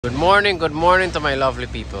Good morning to my lovely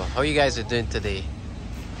people. How you guys are doing today?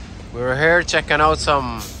 We're here checking out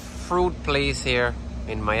some fruit place here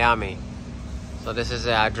in Miami. So this is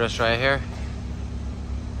the address right here.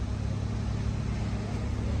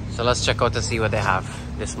 So let's check out to see what they have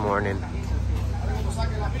this morning. Did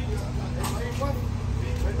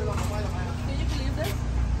you believe this?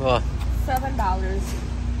 What? $7.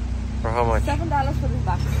 For how much? $7 for this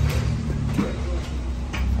box.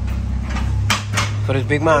 For this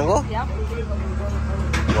big mango? Yep.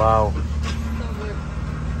 Wow.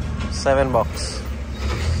 So good. $7.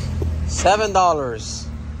 $7.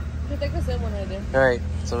 You take the same one right there. Alright,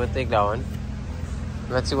 so we'll take that one.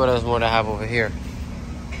 Let's see what else more they have over here.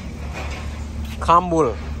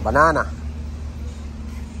 Kambul, banana.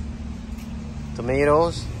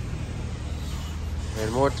 Tomatoes.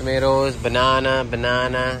 And more tomatoes, banana,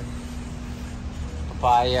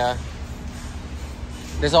 papaya.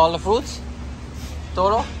 This all the fruits?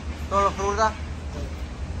 Todo fruta?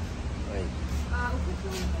 Right.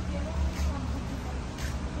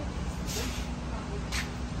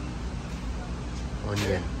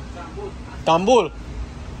 Onion. Kambul.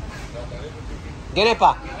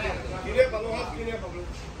 Ginepa.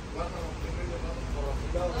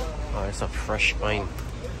 Oh, it's a fresh pine.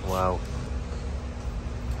 Wow.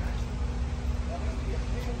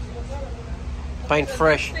 Pine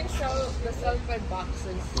fresh. They sell by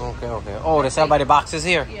boxes. Okay. Oh, they sell by the boxes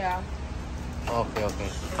here? Yeah. Okay.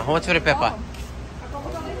 How much for the pepper? Oh.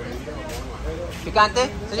 Picante,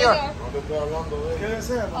 señor?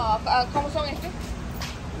 ¿Cómo son estos?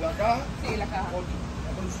 La caja. Sí, la caja.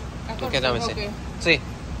 Okay, dame ese. Okay. Sí.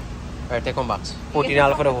 Alright, take one box.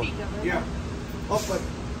 $14 for the whole. Yeah. Open.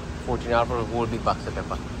 $14 for the whole big box of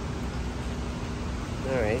pepper.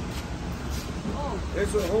 Alright.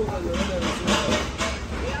 Eso es jugo de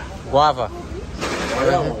Guava.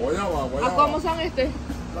 ¿A cómo son este?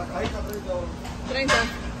 la cajita 30.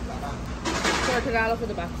 $40 for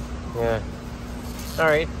the box. Yeah.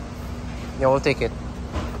 Alright. Yeah, we'll take it.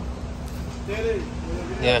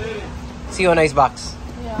 Yeah. See you a nice box.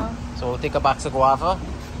 Yeah. So we'll take a box of guava.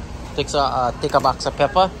 Take a box of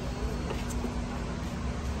pepper.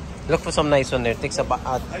 Look for some nice one there. Take a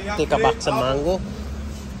box of mango.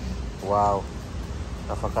 Wow.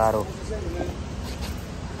 Avocado.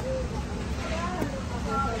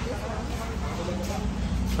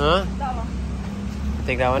 Huh?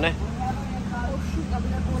 Take that one there?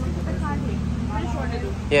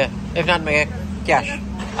 Yeah. If not, make cash.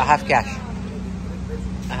 I have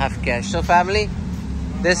cash. So family,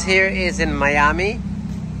 this here is in Miami.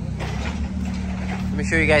 Let me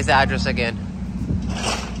show you guys the address again.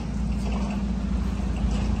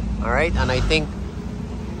 Alright, and I think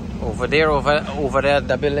over there,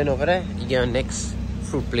 the building over there, you get a next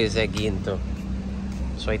fruit place again too.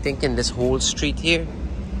 So I think in this whole street here,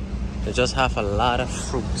 they just have a lot of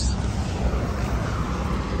fruits.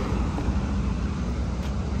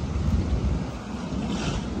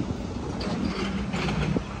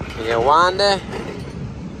 You get one there,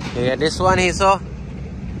 you get this one here, so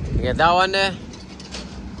you get that one there.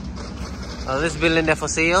 This building there for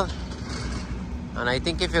sale. And I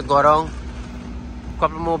think if you go down a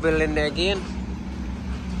couple more buildings there again,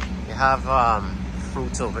 you have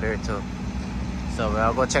fruits over there too. So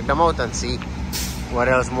we'll go check them out and see what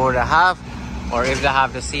else more they have, or if they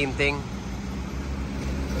have the same thing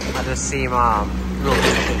at the same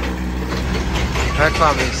location. Right,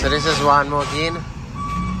 family, so this is one more again.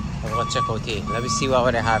 I'll go check out here. Let me see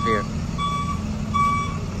what they have here.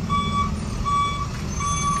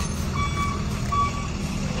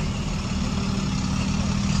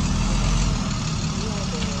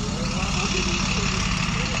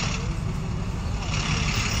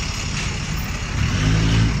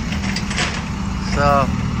 So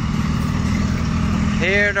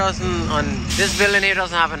here this building here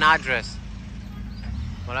doesn't have an address.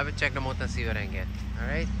 Well, I will check them out and see what I can get.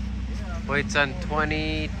 Alright? But it's on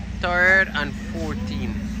 23rd and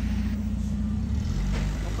 14th.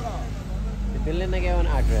 The building I get an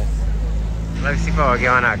address. Let's see if I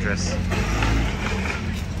get an address.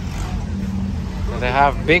 So they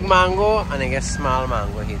have big mango and I guess small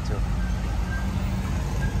mango here too.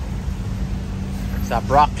 It's a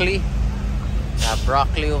broccoli.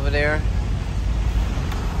 Broccoli over there.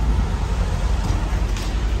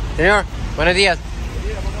 Señor, buenos días.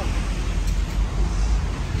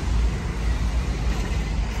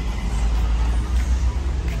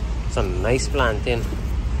 It's a nice plantain.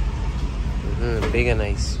 Big and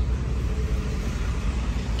nice.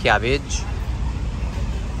 Cabbage.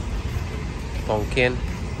 Pumpkin.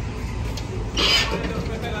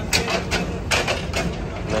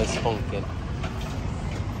 Nice pumpkin.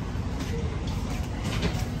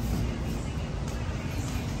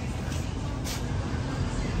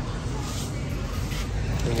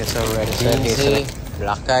 Get some red beans,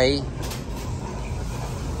 black eye.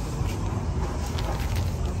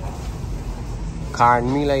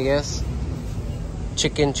 Corn meal, I guess.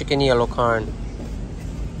 Chicken yellow corn.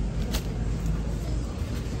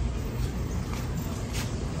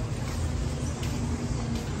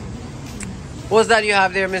 What's that you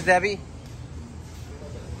have there, Miss Debbie?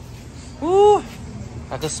 Ooh,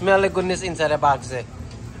 I can smell the goodness inside the box there.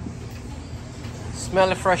 Smell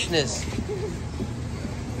the freshness.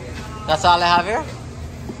 That's all I have here?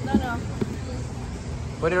 No.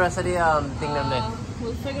 What the rest of the thing them there?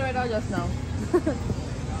 We'll figure it out just now.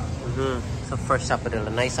 Some fresh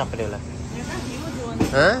sapodilla, nice sapodilla. They're not huge ones.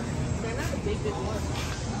 Huh? They're not a big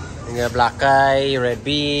ones. You got black eye, red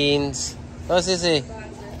beans. What's this?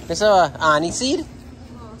 This ani seed?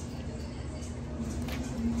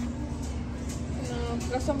 No,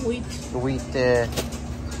 got some wheat. Wheat.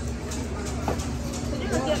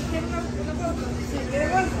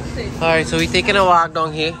 Alright, so we're taking a walk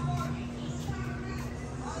down here.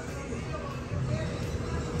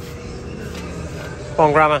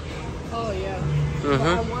 Pongrama. Oh yeah.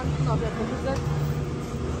 Mm-hmm. What is that?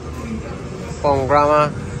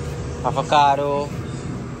 Pongrama, avocado.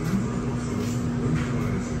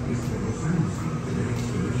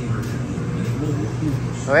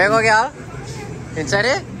 Where you go, girl? Inside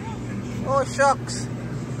it? Oh, shucks.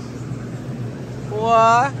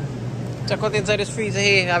 What? Check out inside this freezer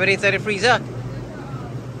here. Have it inside the freezer.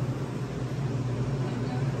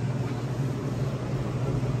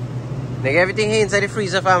 Like everything here inside the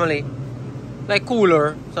freezer, family. Like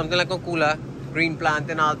cooler. Something like a cooler. Green plant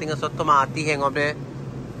and all things. So tomato hang up there.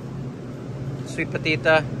 Sweet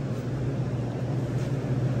potato.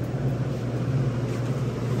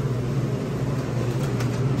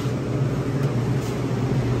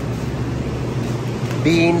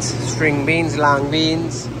 Beans, string beans, long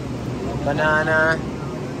beans, banana,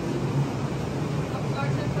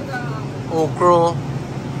 okra.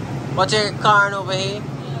 What's your corn over here?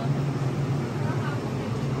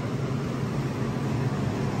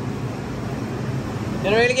 You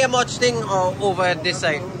don't really get much thing over at this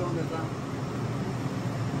side.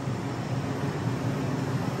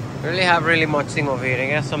 Really have really much thing over here. I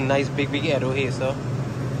got some nice big arrow here, so.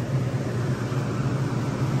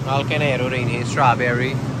 All kind of arrow in here.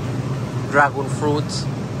 Strawberry, dragon fruits.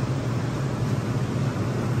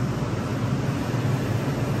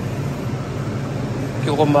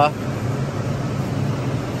 Cucumber.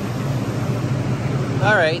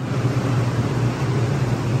 Alright.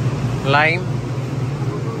 Lime.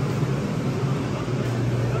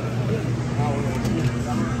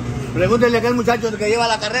 Pregúntale a aquel muchacho que lleva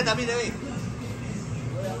la carreta, mire, ve.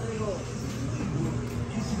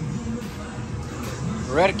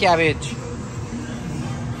 Red cabbage.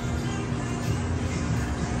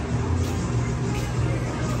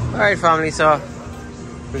 Alright, family, so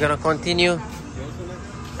we're gonna continue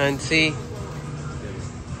and see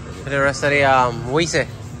the rest of the what you say?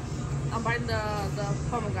 I'm buying the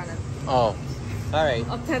pomegranate. Oh, alright.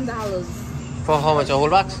 Of $10 For how much? A whole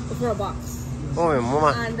box? for a box. Oh, my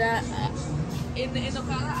mama. And in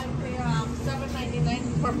Ocala, I pay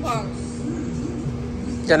 $7.99 per pound.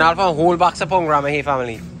 Janal for a whole box of pomegranate here,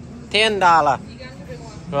 family. $10. You got to bring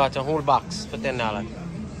one. Right, a whole box for $10.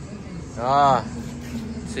 Ah,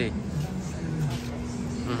 see.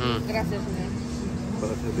 Gracias, man.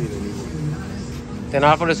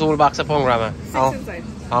 $10 for this whole box of pomegranate. Six Oh. inside.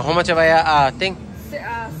 How much about your thing?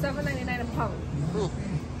 $7.99 a pound.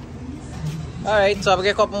 Alright, so I'll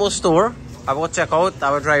get a couple more store. I'll go check out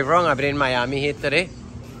our drive around. I've been in Miami here today.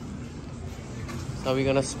 So we're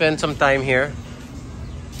gonna spend some time here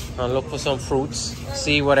and look for some fruits.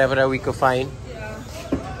 See whatever that we could find. Yeah.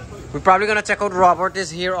 We're probably gonna check out Robert is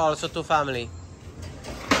here also too, family.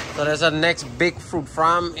 So there's a next big fruit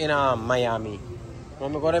farm in Miami.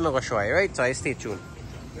 When we go there, I'm gonna show you, right? So I stay tuned.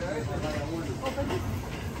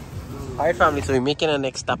 Alright, family, so we're making a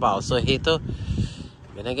next stop out. So here to,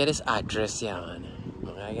 I'm gonna get this address here, man.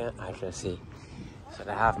 I'm gonna get an address here. So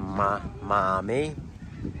they have Miami.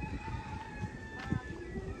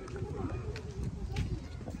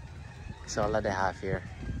 That's all that they have here.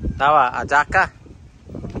 Tawa, Ajaka.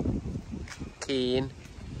 Keen.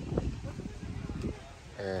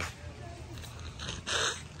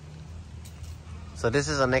 So this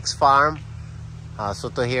is the next farm.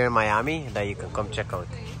 Soto here in Miami that you can come check out.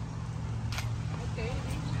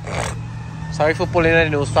 Sorry for pulling the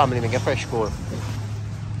nose, family. Make a fresh score.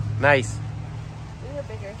 Nice. These are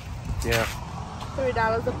bigger. Yeah.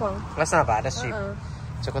 $3 a pound. That's not bad. That's cheap.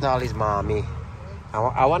 Check out all these mommy.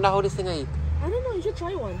 I wonder how this thing I eat. I don't know. You should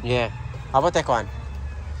try one. Yeah. How about that one?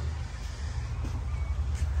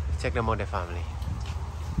 Check them out, the family.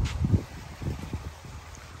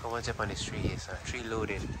 Someone's up on this tree here, so tree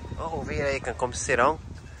loaded. Oh, over here you can come sit down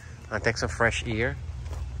and take some fresh air.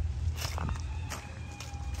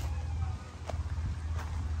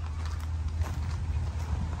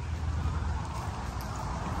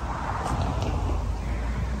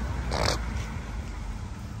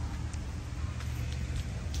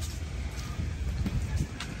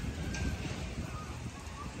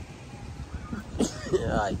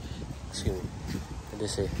 Aye, excuse me. What did they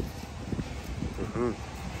say?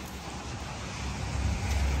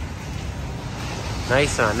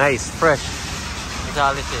 Nice one, nice, fresh. That's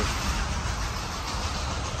all it is.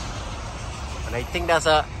 And I think that's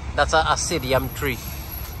a Ascidium tree.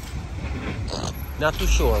 Not too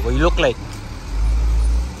sure what you look like.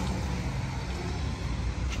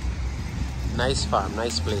 Nice farm,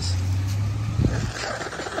 nice place.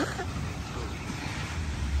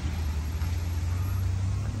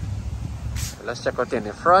 Let's check out in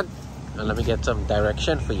the front and let me get some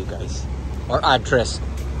direction for you guys, or address.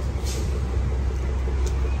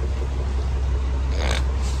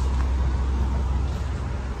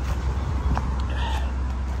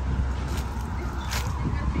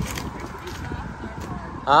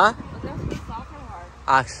 Huh?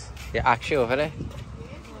 Ask, yeah, ask you over there.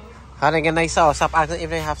 How they get nice sauce up? Ask if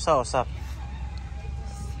they have sauce up.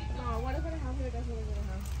 No, whatever they have here, that's what we're gonna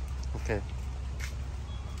have. Okay.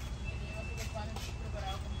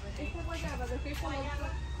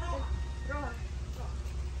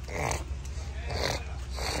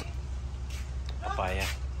 Papaya.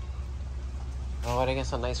 Oh, what I get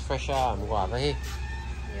some nice fresh guava here.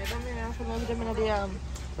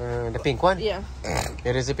 Yeah, The pink one? yeah.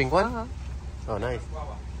 It is the pink one? Uh-huh. Oh, nice.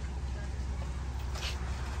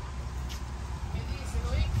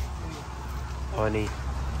 Honey.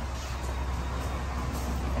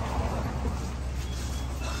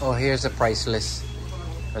 Oh, here's the price list.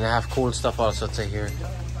 And I have cool stuff also to here.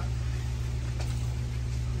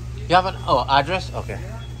 You have an address? Okay.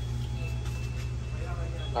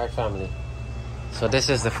 Alright, family. So this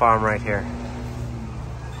is the farm right here.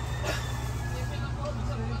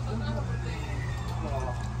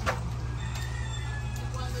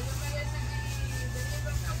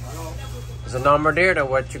 There's a number there to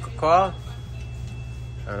what you could call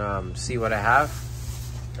and see what I have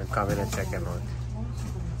and come in and check them out.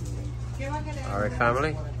 Alright,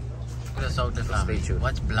 family. Let's out the family. Stay tuned.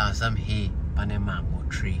 What's blossom here on a mango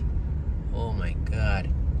tree? Oh my god.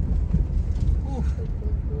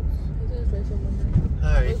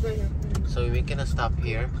 Alright. So we're making a stop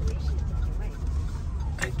here.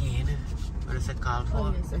 Again. What is it called for?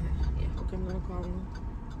 Oh, yes, yeah, okay, I'm gonna call you.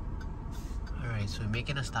 Alright, so we're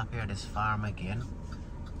making a stop here at this farm again.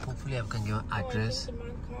 Hopefully I can give an address.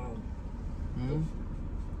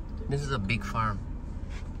 This is a big farm.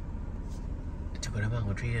 It's a good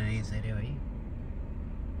mango tree that is anyway.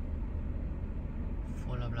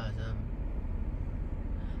 Full of blossom.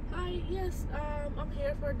 Hi, yes, I'm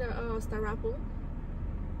here for the star apple.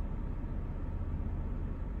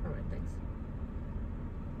 Alright, thanks.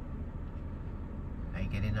 Are you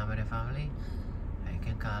getting number of the family? I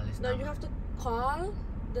can call this No, number. you have to call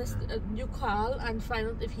this. You call and find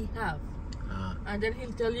out if he have, and then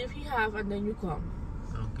he'll tell you if he have, and then you come.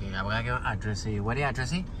 Okay, I'm gonna give an address here. What the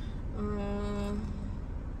address here? I'll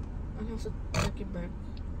have to check it back.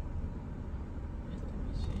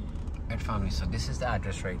 Right, family. So this is the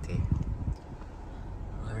address right here.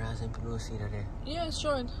 Where else in Peru see that there? Yeah, it's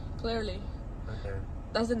showing clearly. Okay.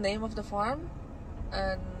 That's the name of the farm,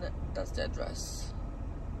 and that's the address.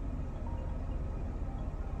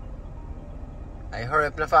 I hurry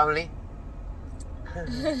up, the family. I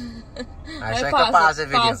pause the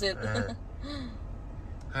video. Pause it.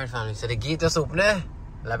 Alright, family. So the gate is open.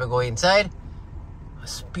 Let me go inside. I'll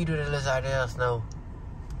speed with the lizard else now.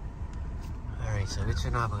 Alright, so which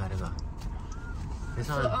one have I gotta go? This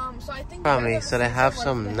one. So I think Family, so they have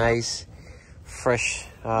some nice, fresh,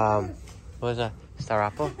 what is that? Star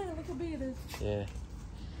apple? Yeah.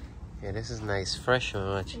 Yeah, this is nice. Fresh, how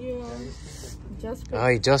much? Yeah. Just Oh,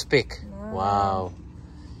 you just pick. Wow.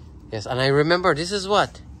 Yes, and I remember this is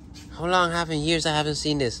what? How long years I haven't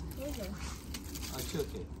seen this?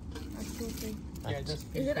 Yeah, just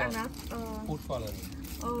Is it enough? food coloring.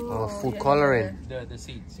 Oh, food yeah, coloring. The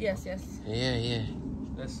seeds. Yes, yes. Yeah, yeah.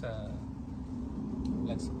 That's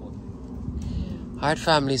let's support. Alright,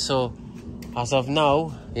 family, so as of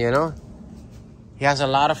now, you know, he has a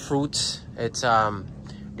lot of fruits. It's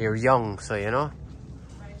they're young, so you know,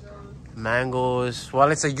 mangoes. Well,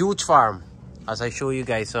 it's a huge farm, as I show you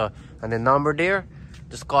guys. So, and the number there,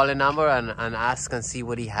 just call the number and ask and see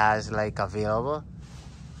what he has like available.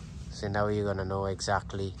 So now you're gonna know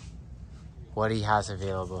exactly what he has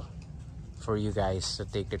available. for you guys to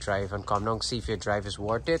take the drive and come down, see if your drive is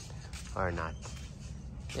worth it or not.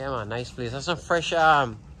 Yeah, man, nice place. That's some fresh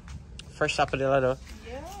fresh sapodilla though.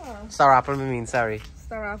 Yeah. Star apple, I mean, sorry.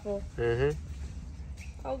 Star apple.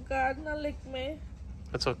 Oh God, not lick me.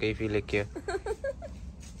 That's okay if you lick you.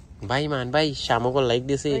 Bye, man, bye. Shamo will like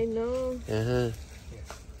this, eh? I know.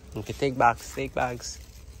 Okay, take bags.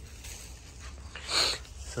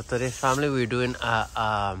 So today, family, we're doing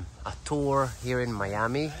a tour here in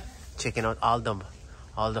Miami, checking out all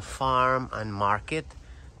the farm and market,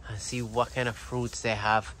 and see what kind of fruits they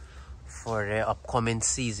have for the upcoming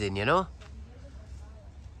season. You know,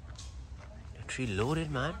 the tree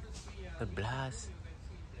loaded, man. Good blast.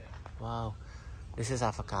 Wow, this is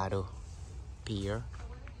avocado, pear.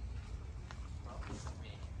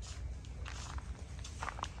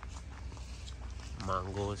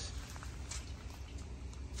 Mangoes.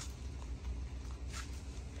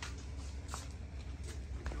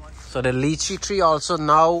 So the lychee tree also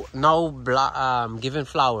now giving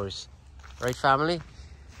flowers, right, family?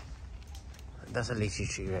 That's a lychee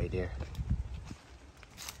tree right there.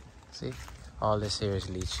 See, all this here is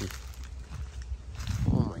lychee.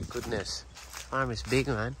 Oh my goodness, farm is big,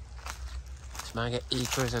 man. This man get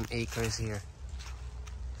acres and acres here.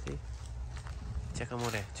 See, check them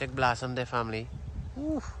out there. Check blossom there, family.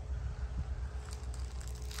 Ooh.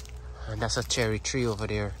 And that's a cherry tree over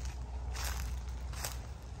there.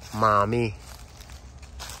 Mommy.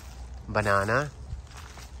 Banana.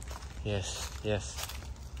 Yes.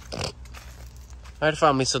 Alright,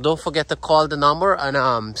 family, so don't forget to call the number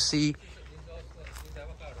and see.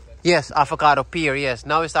 Yes, avocado, pear, yes.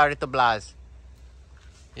 Now it started to blast.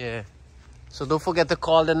 Yeah. So don't forget to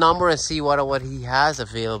call the number and see what he has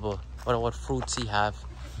available. What fruits he have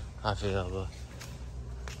available.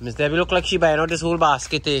 Miss Debbie look like she buying out this whole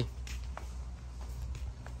basket, eh?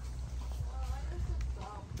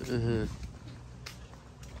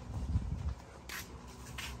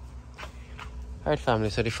 Alright, family,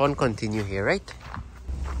 so the fun continue here, right?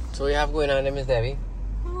 So what you have going on there, Miss Debbie?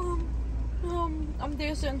 I'm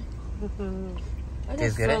decent. It Tastes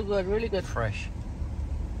is good, so good, really good. Fresh.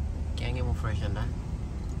 Can't get more fresh than that.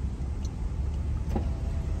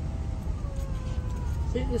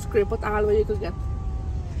 See, you scrape out all what you could get.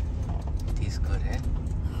 Tastes good, eh?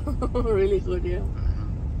 Really good, yeah.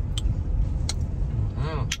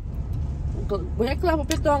 When you clap up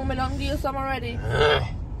your tongue, I don't do some already.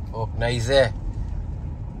 Oh, nice, eh?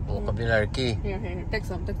 Oh, key. Here, take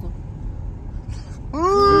some.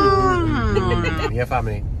 Yeah,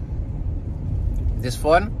 family. This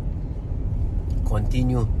fun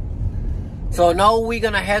continue. So now we're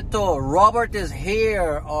gonna head to Robert is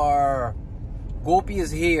here or Gopi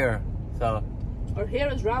is here. So Or here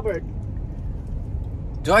is Robert.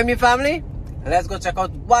 join me, family. Let's go check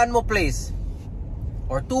out one more place.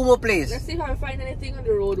 Or two more places. Let's see if I find anything on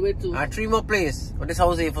the roadway too. And three more places. But this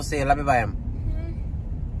house here for sale. Let me buy them.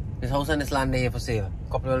 This house and this land here for sale.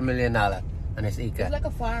 Couple of $1 million. And it's acre. It's like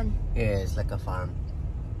a farm. Yeah, it's like a farm.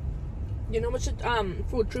 You know how much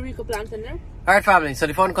fruit tree we could plant in there? Alright, family. So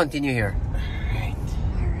the fun continue here.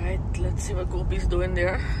 Alright, let's see what Gopi's doing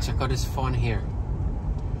there. Check out this fun here.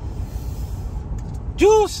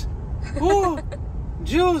 Juice! Ooh!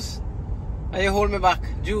 Juice! Hey, hold me back.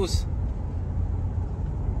 Juice.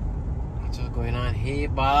 What's going on here,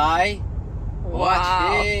 bye? Wow.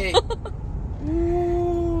 Watch it.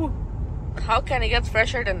 Ooh. How can it get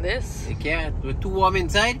fresher than this? You can't. We're too warm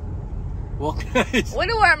inside. Walk nice. What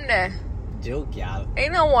the worm there? Joke, y'all.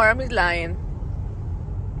 Ain't no worm, he's lying.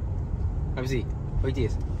 Let me see. What it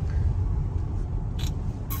is.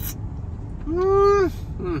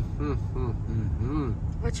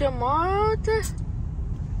 What's your mouth?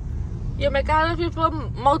 You make all people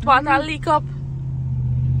mouth water leak up.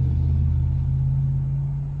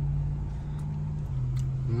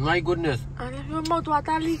 My goodness. All of your mouth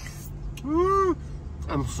water leaks.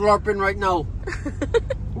 I'm slurping right now.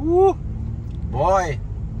 Ooh. Boy.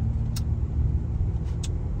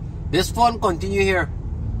 This fun continue here.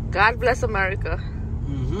 God bless America.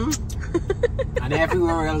 And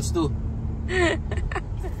everywhere else too.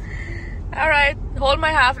 Alright, hold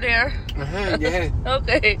my half there. Yeah.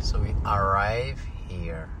 Okay. So we arrive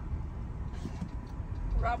here.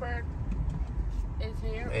 Robert is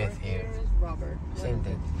here. Is or here. Is Robert. Same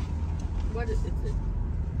thing. What is it?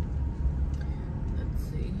 Let's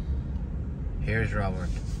see. Here's Robert.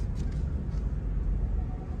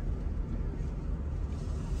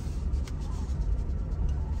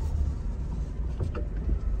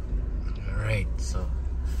 Alright, so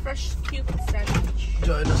Fresh Cupid sandwich.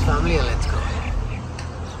 join us, family, and let's go.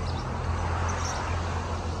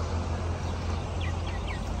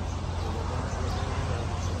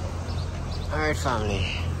 Alright, family.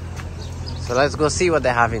 So let's go see what they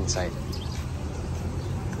have inside.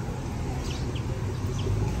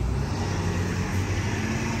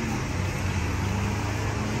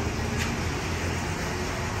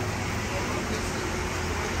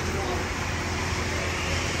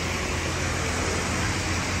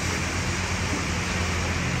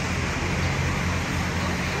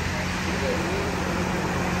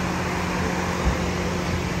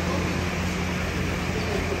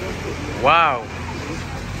 Wow.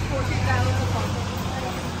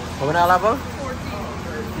 $14.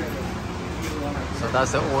 So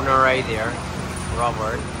that's the owner right there,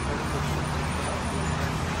 Robert.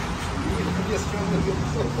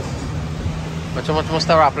 Much more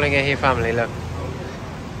stuff rappling here, family. Look.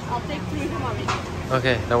 I'll take 3 for mommy.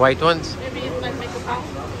 Okay, the white ones. Maybe it might make a pound.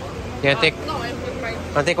 Yeah, take. No, I would right.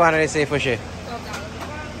 I'll take one of these for sure.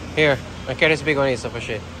 Here, I carry this big one for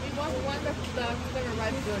sure. We want one that's gonna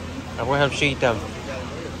arrive good. I'm gonna help sheet them.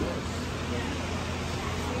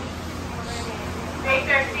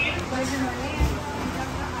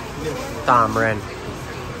 Tamarind.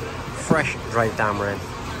 Fresh dry tamarind.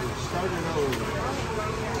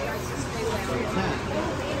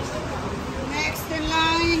 Next in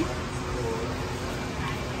line.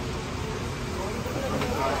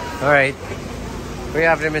 Alright. What do you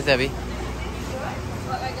have there, Miss Debbie?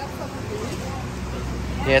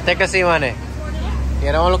 Yeah, take a see one.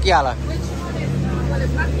 Yeah, don't look yala. Which one is? Well,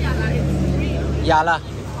 it's not yala, it's green. Yala.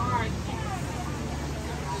 Hard.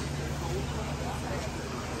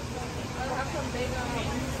 I'll have some big,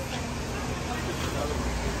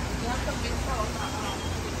 you have some big sauce.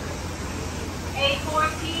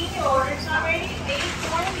 814, your order's not ready.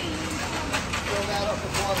 814.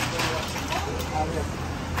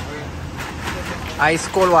 Ice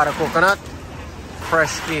cold water coconut. Fresh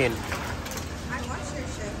skin. I watched your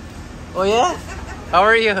show. Oh yeah? How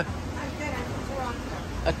are you? I'm good.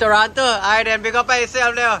 I'm At Toronto. Alright then, big up by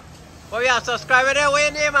yourself there. Oh yeah, subscribe there. What's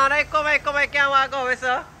your name, man? Come I can't walk over,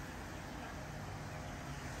 sir.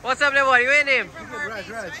 What's up there, buddy? What's your name? Raj,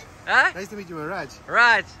 Raj. Huh? Nice to meet you, Raj.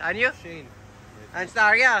 Raj. And you? Shane. And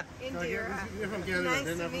Star, yeah? India. You're from Canada. Nice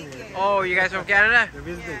They're to not from meet here. you. Oh, you guys from Canada? They're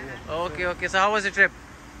visiting, yeah. Okay, okay. So how was the trip?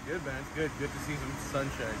 Good, man. It's good. Good to see some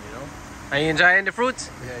sunshine, you know? Are you enjoying the fruits?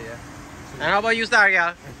 Yeah, yeah. And how about you, Star,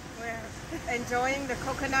 yeah? We're enjoying the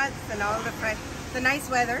coconuts and all the nice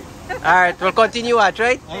weather. Alright, we'll continue watch,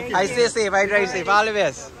 right? Thank I you. stay safe, I drive safe. All the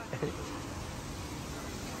best.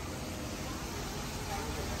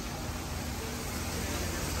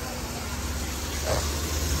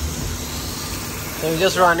 So we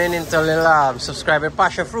just running into a little subscriber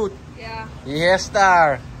passion fruit. Yeah. Yes,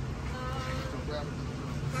 Star.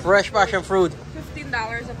 Fresh passion fruit.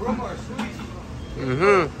 $15 a pound.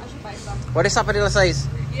 Mm-hmm. I should buy some. What is sapodilla size?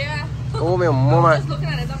 Yeah. Oh, my I'm mama. just looking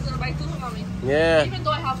at it. I'm gonna buy 2 for mommy. Yeah. Even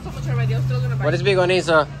though I have so much already, I'm still gonna buy. What is big on this,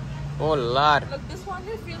 sir? Oh, Lord. Look, this one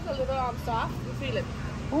here feels a little soft. You feel it.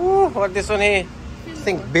 Ooh, what this one here? Feel it.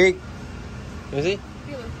 Think big. You see?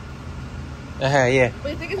 Feel it. Yeah.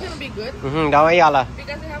 But you think it's gonna be good? Mm-hmm. That one, yala.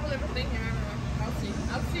 Because they have a little thing here. I don't know. I'll see.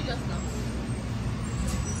 I'll see just now.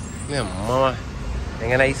 Yeah, mama.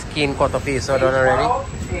 Ang nice skin cut off piece done already.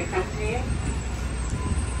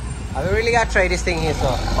 I really gotta try this thing here, so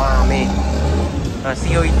mommy. And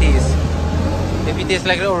see how it tastes. If it tastes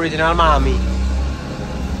like the original mommy.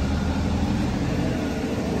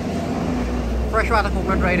 Freshwater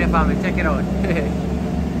coconut right there, family. Check it out.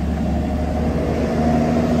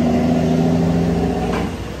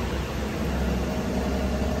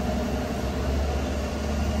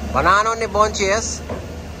 Banana on the bunches.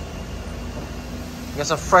 There's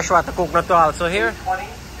some freshwater coconut also here. Like,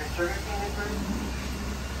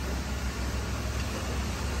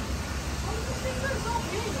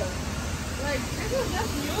 this is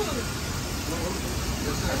just new.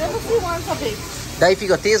 I never see one so big. That if you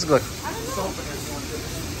got tastes good. I don't know.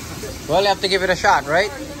 Well, you have to give it a shot, right?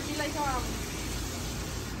 Or it's gonna be like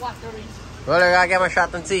watery. Well, I gotta give it a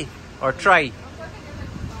shot and see. Or try.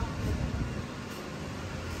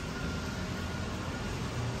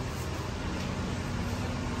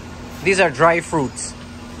 These are dry fruits.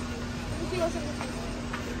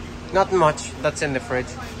 Not much. That's in the fridge.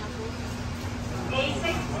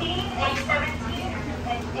 816, 817,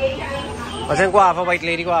 and 818. What's in guava, white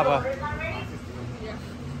lady guava? Order's not ready. Yeah.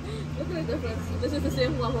 Look at the difference. This is the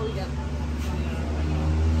same guava we got.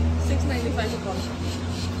 $6.95 a pound.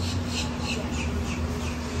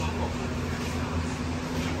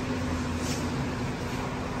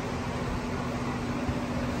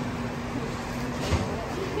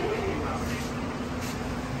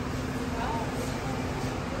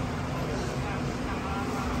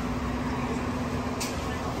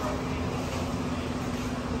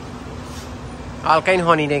 All kind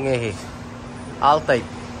honey देंगे ही. All type.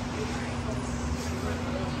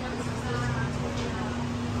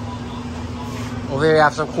 Over here we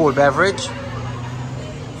have some cool beverage.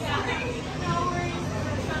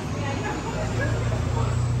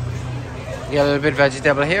 Get a little bit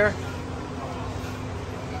vegetable here.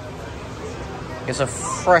 Get some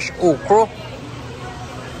fresh okra.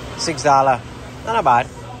 $6. Not bad.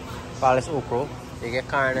 For this okra. You get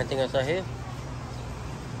carne and things like here.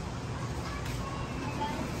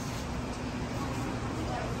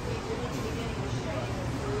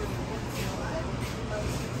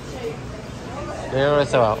 You know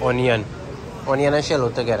what's about onion and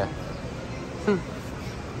shallot together.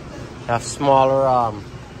 Have smaller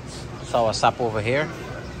sour sap over here.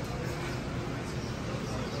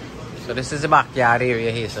 So this is the backyard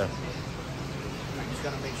area here, sir. I just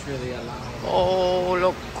gotta make sure they allow. Oh,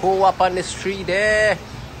 look, cool up on this tree there.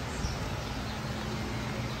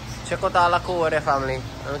 Check out all the cool there, family.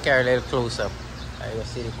 I'm gonna carry a little closer. I go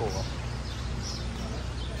see the cool.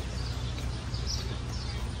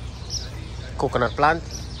 Coconut plant.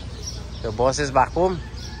 The boss is back home.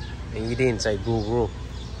 And we inside go grow.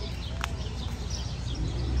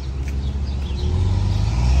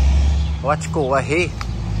 Watch go hey.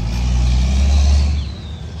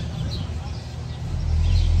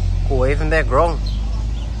 Go away from that ground.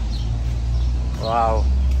 Wow.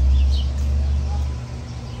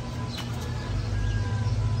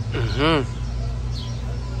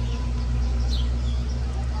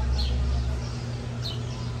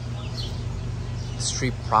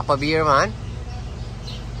 Street proper beer, man.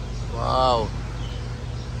 Wow.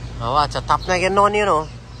 Watch a top na again on, you know.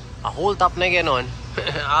 A whole top na again on.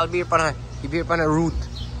 I'll be upon a root.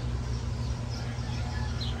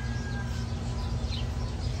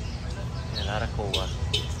 A lot of cool.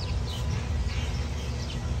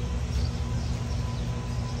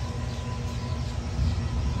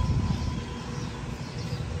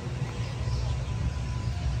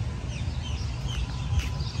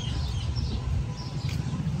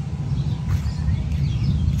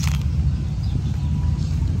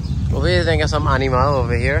 Over here, I think some animal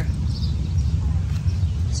over here.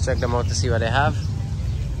 Let's check them out to see what they have.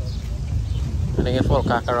 I think a full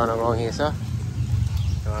cack around here, sir.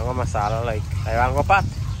 I want masala like I want pat.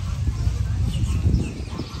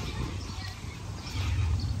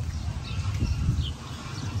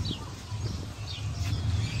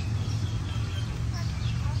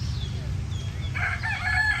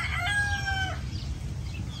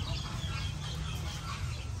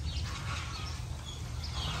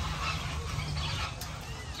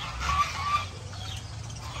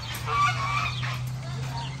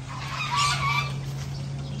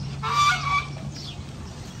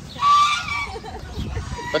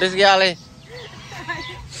 What is Gali?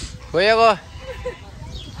 Where you go?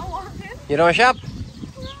 I'm walking. You don't shop?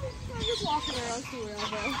 I'm just walking around to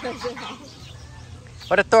wherever.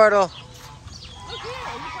 What a turtle? Okay, you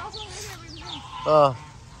saw something in everything. Oh.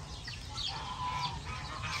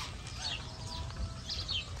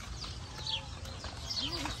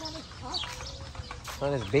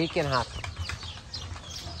 Oh, it's bacon hot.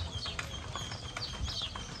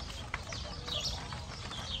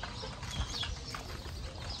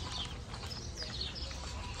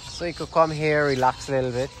 So you could come here, relax a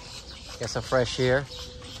little bit, get some fresh air.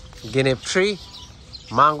 Guinea tree,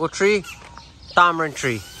 mango tree, tamarind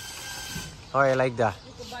tree. Oh, you like that?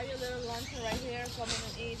 You could buy your little lunch right here, come in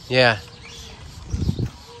and eat. Yeah.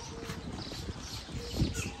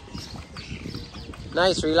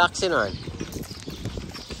 Nice, relaxing one.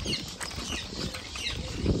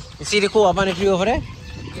 You see the co-op on the tree over there?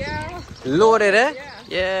 Yeah. Loaded, eh? Yeah.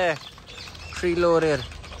 Yeah. Tree loaded.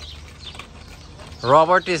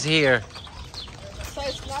 Robert is here. So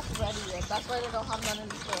it's not ready yet. That's why they don't have none in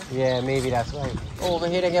the store. Yeah, maybe that's why. Oh, over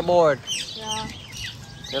here they get bored. Yeah.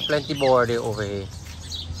 There's plenty bored over here.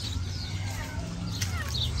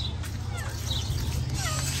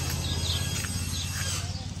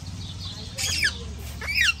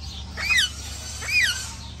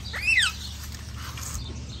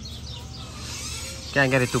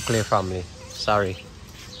 Can't get it too clear from me. Sorry.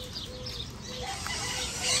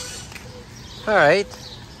 Alright.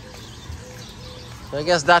 I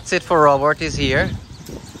guess that's it for Robert is here.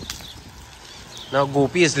 Now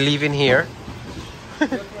Gopi is leaving here. You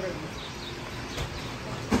need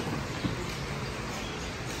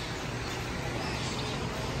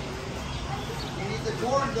the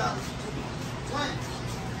corn done. When?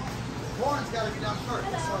 Corn's got to be done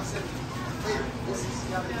first. That's why I said later. This has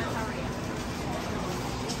got to be done.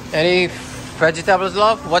 Any vegetables,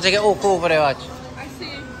 love? What you get okra over there, watch? I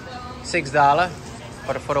see. $6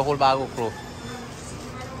 for the whole bag of okra.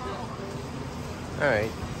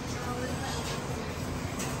 Alright.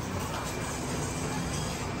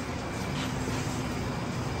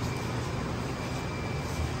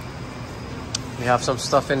 We have some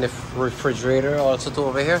stuff in the refrigerator also too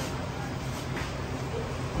over here.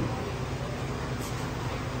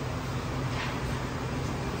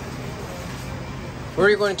 Where are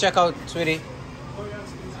you going to check out, sweetie?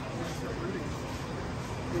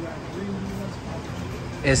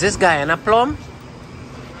 Is this Guyana plum?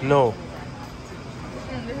 No.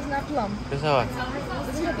 This is not plum. This is what?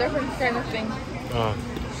 This is a different kind of thing. Oh.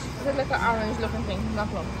 This is like an orange looking thing, not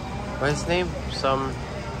plum. What's his name? Some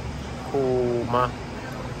Kuma.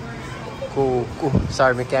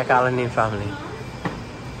 Sorry, I can't call the name family.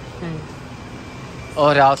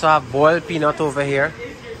 Oh, they also have boiled peanut over here.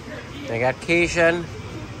 They got Cajun.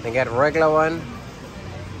 They got regular one.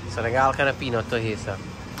 So they got all kind of peanut to here. So.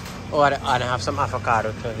 Oh, and I have some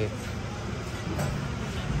avocado to here.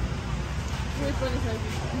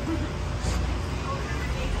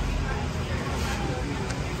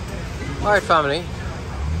 Alright, family.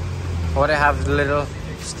 Oh, they have little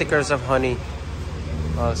stickers of honey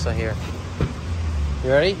also here.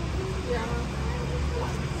 You ready? Yeah.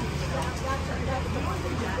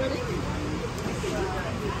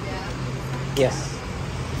 Yes.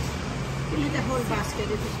 You need a whole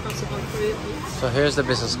basket if it's possible for you. So here's the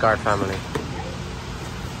business card, family.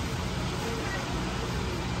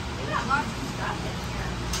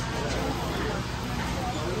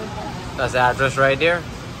 That's the address right there.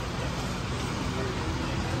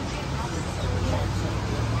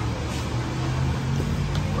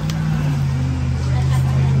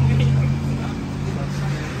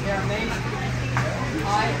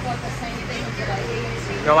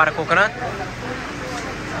 You want a coconut?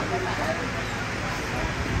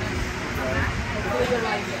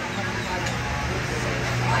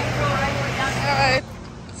 Alright,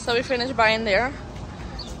 so we finished buying there.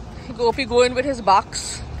 Gopi going with his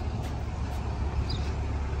box.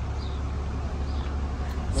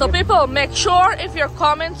 So people, make sure if you're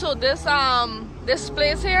coming to this this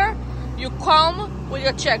place here, you come with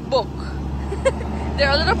your checkbook.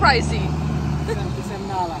 They're a little pricey.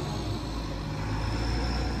 $77.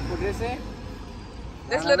 What did they say?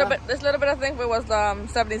 This little bit I think it was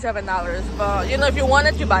 $77. But you know, if you want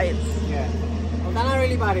it, you buy it. Yeah. Well, that's not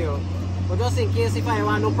really bad, yo. But just in case if I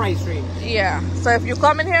want no price range. Yeah. So if you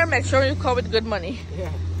come in here, make sure you come with good money.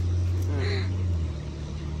 Yeah.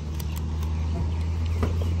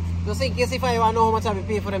 Just in case if I want to know how much I will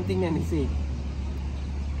pay for them things, then you see.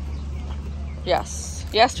 Yes.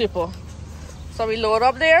 Yes, people. So we load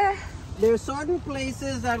up there. There are certain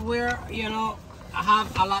places that where, you know,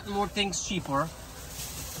 have a lot more things cheaper.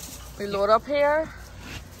 We load up here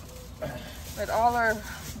with all our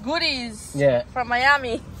goodies from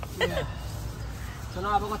Miami. Yeah. So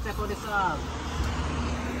now I'm going to check out this, check out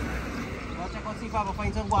see if I can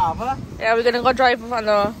find some guava. Yeah, we're gonna go drive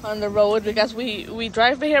on the road because we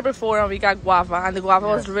drive here before and we got guava and the guava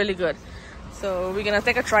was really good. So we're gonna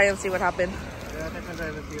take a try and see what happened. Yeah, take a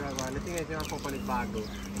drive and see what happened. The thing is, you have to open it back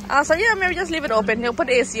though. So yeah, maybe just leave it open. He'll put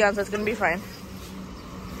the AC on, so it's gonna be fine.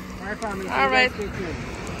 Alright, family. Alright.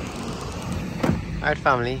 Alright,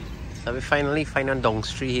 family. So we finally find a dung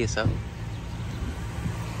tree here, so.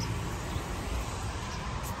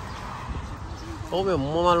 Oh, my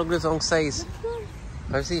mama, look at this dung size.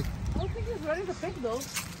 Let's see. I don't think he's ready to pick though.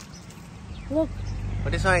 Look.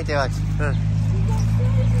 What is right there? Huh?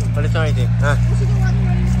 What is right there? Huh?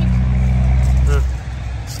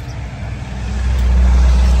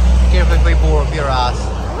 Careful if we bore up your ass.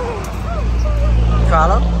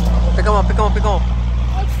 Follow? Pick him up, pick him up, pick him up.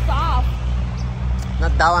 Oh, stop.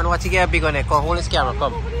 Not that one. Watch you get big on it. Come, hold this camera.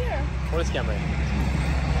 Come. Over here. Hold this camera.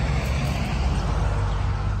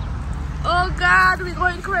 Oh God, we're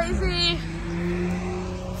going crazy.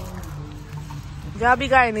 Gabi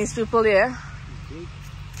Guyanese people here.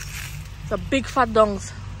 It's a big fat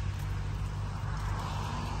dungs.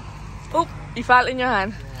 Oh, you fell in your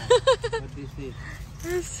hand. Yeah. What do you see?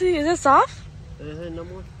 Let's see, is it soft? No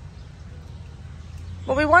more.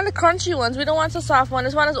 But we want the crunchy ones. We don't want the soft one.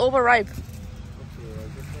 This one is overripe. Okay, I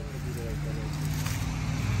just want to do the right color.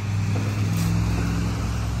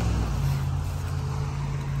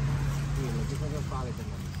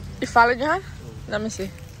 You fell in your hand? Let me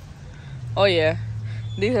see. Oh yeah,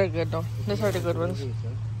 these are good though. These are the good ones.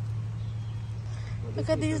 Look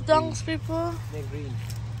at these dunks, people. They're green.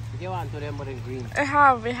 You want to them, but they're green. We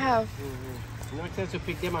have. No sense to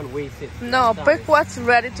pick them and waste it. No, pick what's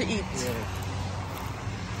ready to eat. Yeah.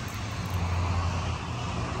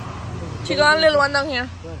 She got a little one down here.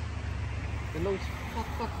 The lungs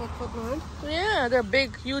fat, man. Yeah, they're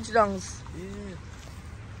big, huge dungs. Yeah.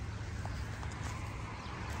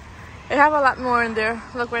 I have a lot more in there.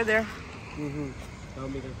 Look right there.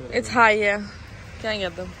 It's high, yeah. Can't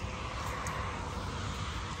get them.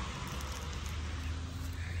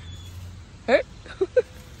 Hey.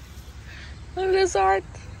 Look at this art.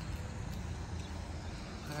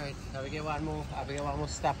 Alright, have we get one more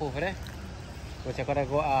stop over there. Which I gotta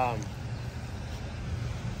go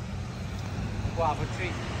guava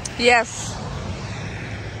tree. Yes.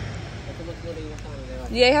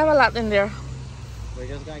 Yeah, I have a lot in there. We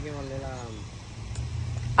just gotta give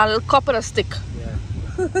A little cup and a stick.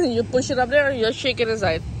 yeah. You push it up there, you shake it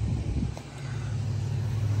aside.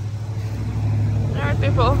 Alright,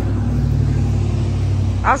 people.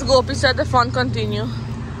 As Gopi said, the fun continue.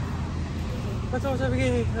 What's also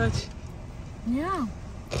beginning? Yeah.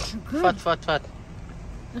 Fat.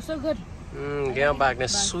 They're so good. Get them back. They're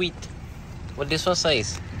sweet. What this one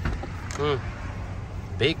size?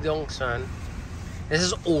 Big donks, man. This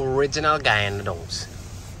is original guy in the donks.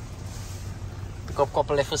 Pick up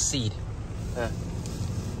couple left for seed.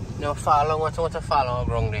 No follow what to follow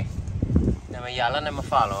ground there. Them a yellow and them a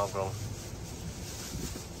follow ground.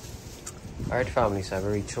 Alright family, so I've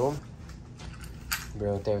reached home.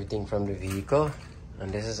 Bring out everything from the vehicle.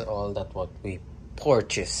 And this is all that what we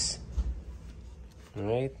purchase.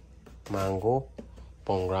 Alright. Mango,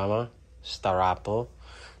 Pongrama, Star Apple.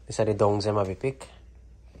 These are the dongs that we pick.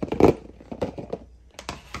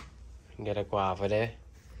 Get a guava there.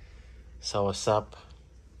 Soursop.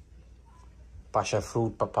 Passion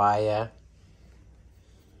fruit, papaya.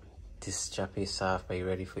 This chappy is soft, but you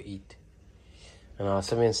ready for eat. And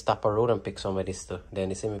also we stop a road and pick some of this too. Then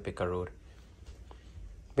they say me pick a road.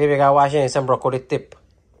 Baby, I got washing some broccoli tip.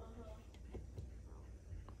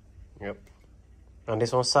 Yep. And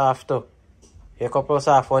this one's soft too. Here a couple of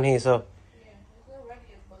soft one here, so.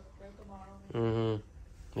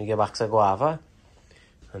 We get box of guava.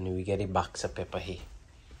 And we get a box of pepper here.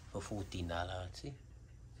 For $14, see?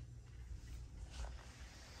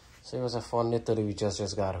 So it was a fun day today. We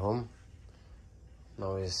just got home.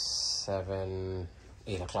 Now it's 8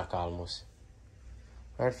 o'clock almost.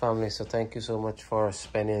 Alright family, so thank you so much for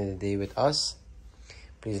spending the day with us.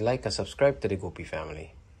 Please like and subscribe to the Gopi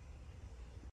family.